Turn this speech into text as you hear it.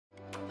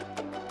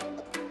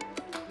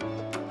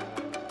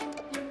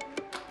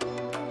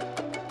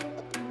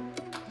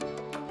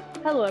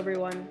Hello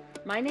everyone,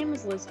 my name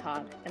is Liz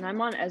Todd and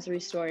I'm on ESRI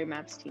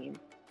Storymaps team.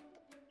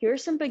 Here are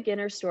some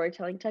beginner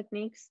storytelling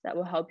techniques that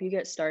will help you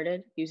get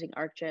started using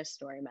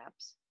ArcGIS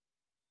StoryMaps.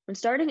 When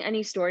starting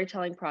any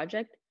storytelling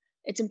project,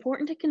 it's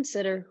important to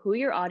consider who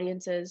your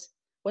audience is,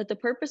 what the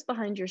purpose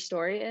behind your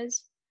story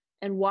is,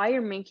 and why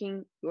you're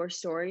making your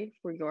story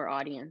for your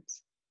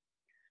audience.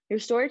 Your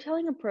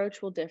storytelling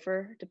approach will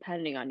differ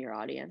depending on your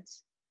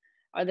audience.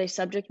 Are they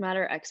subject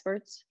matter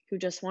experts who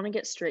just want to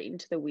get straight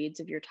into the weeds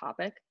of your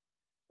topic?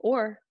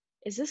 Or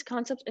is this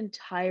concept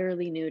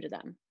entirely new to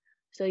them,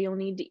 so you'll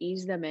need to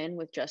ease them in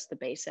with just the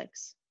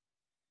basics?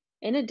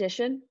 In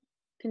addition,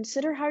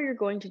 consider how you're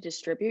going to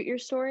distribute your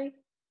story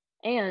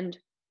and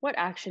what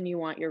action you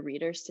want your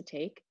readers to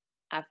take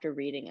after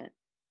reading it.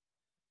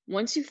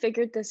 Once you've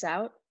figured this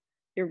out,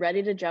 you're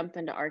ready to jump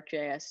into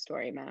ArcGIS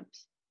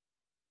StoryMaps.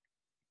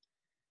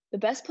 The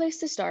best place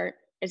to start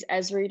is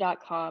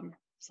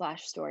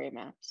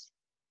esri.com/storymaps.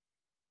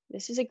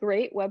 This is a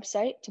great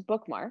website to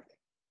bookmark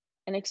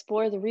and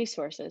explore the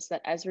resources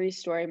that ESRI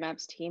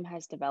StoryMaps team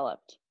has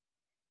developed.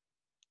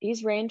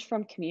 These range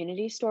from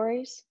community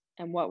stories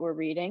and what we're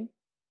reading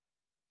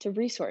to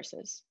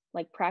resources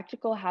like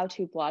practical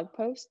how-to blog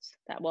posts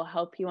that will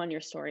help you on your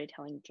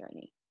storytelling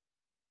journey.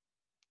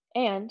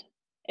 And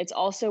it's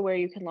also where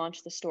you can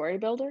launch the story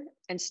builder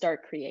and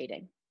start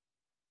creating.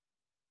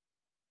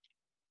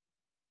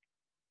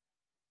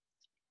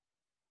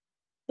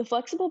 The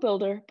Flexible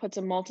Builder puts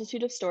a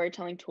multitude of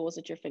storytelling tools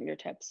at your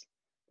fingertips,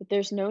 but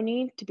there's no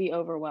need to be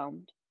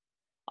overwhelmed.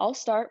 I'll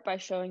start by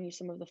showing you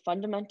some of the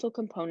fundamental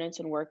components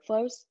and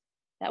workflows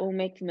that will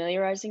make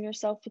familiarizing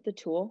yourself with the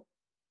tool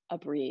a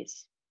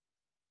breeze.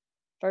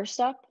 First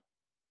up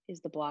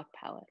is the block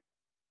palette.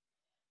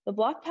 The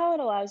block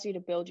palette allows you to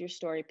build your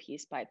story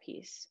piece by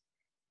piece.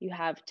 You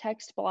have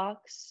text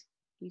blocks,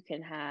 you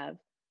can have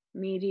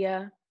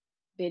media,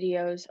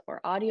 videos,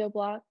 or audio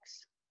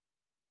blocks,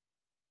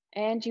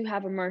 and you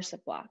have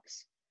immersive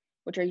blocks,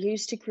 which are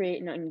used to create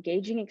an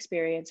engaging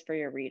experience for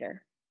your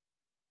reader.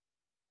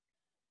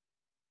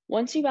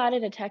 Once you've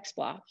added a text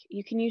block,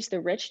 you can use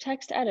the Rich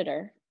Text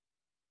Editor,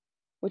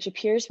 which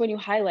appears when you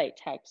highlight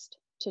text,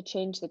 to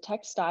change the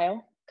text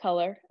style,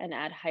 color, and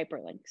add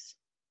hyperlinks.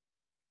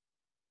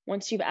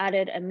 Once you've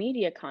added a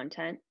media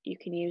content, you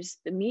can use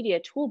the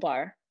Media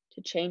toolbar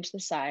to change the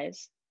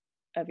size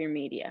of your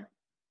media.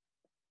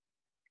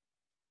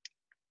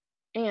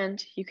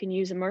 And you can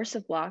use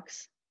immersive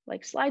blocks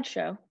like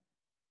Slideshow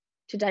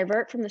to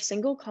divert from the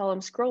single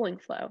column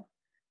scrolling flow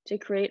to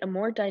create a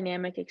more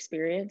dynamic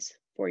experience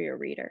for your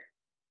reader.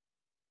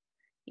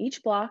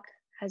 Each block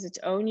has its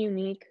own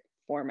unique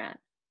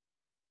format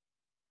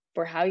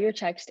for how your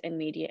text and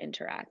media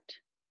interact.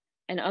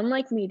 And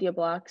unlike media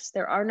blocks,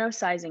 there are no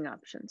sizing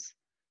options.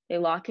 They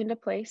lock into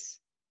place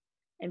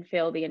and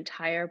fill the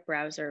entire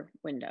browser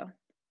window.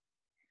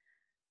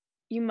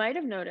 You might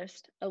have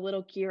noticed a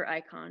little gear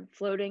icon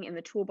floating in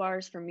the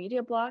toolbars for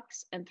media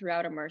blocks and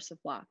throughout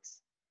immersive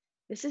blocks.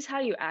 This is how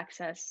you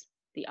access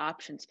the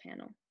options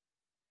panel,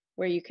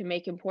 where you can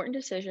make important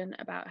decisions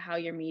about how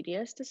your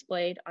media is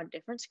displayed on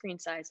different screen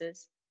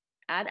sizes,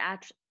 add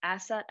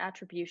asset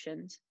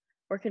attributions,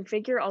 or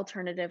configure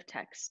alternative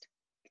text.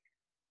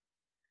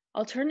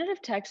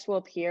 Alternative text will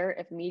appear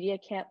if media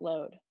can't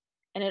load,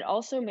 and it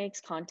also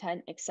makes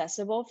content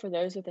accessible for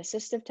those with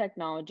assistive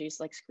technologies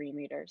like screen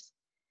readers.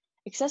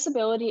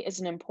 Accessibility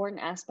is an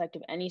important aspect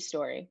of any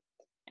story,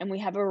 and we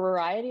have a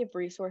variety of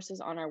resources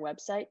on our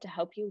website to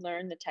help you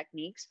learn the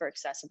techniques for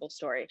accessible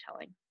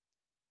storytelling.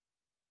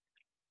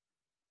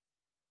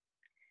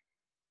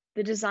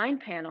 The design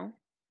panel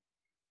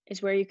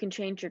is where you can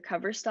change your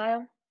cover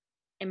style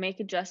and make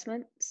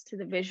adjustments to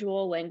the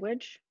visual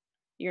language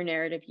your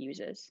narrative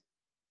uses.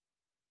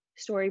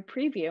 Story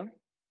preview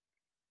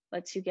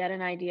lets you get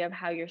an idea of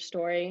how your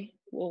story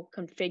will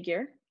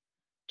configure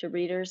to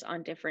readers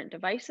on different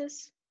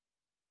devices.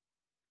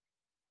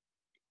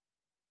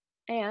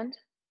 And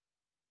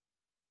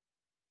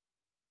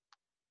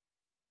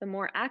the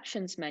More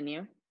Actions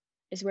menu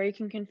is where you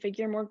can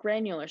configure more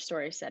granular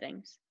story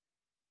settings,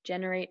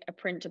 generate a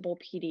printable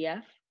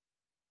PDF,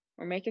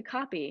 or make a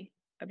copy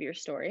of your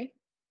story.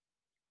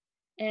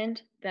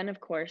 And then, of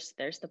course,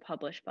 there's the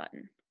Publish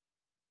button.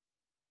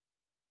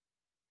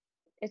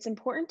 It's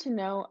important to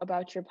know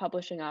about your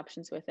publishing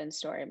options within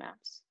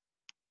StoryMaps.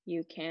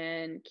 You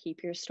can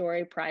keep your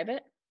story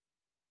private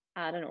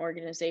at an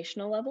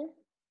organizational level,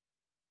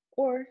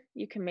 or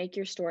you can make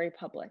your story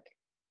public.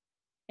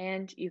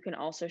 And you can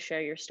also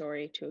share your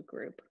story to a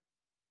group.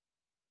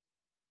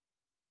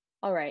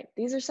 All right,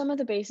 these are some of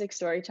the basic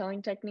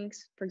storytelling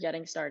techniques for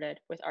getting started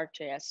with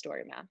ArcGIS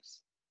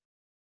StoryMaps.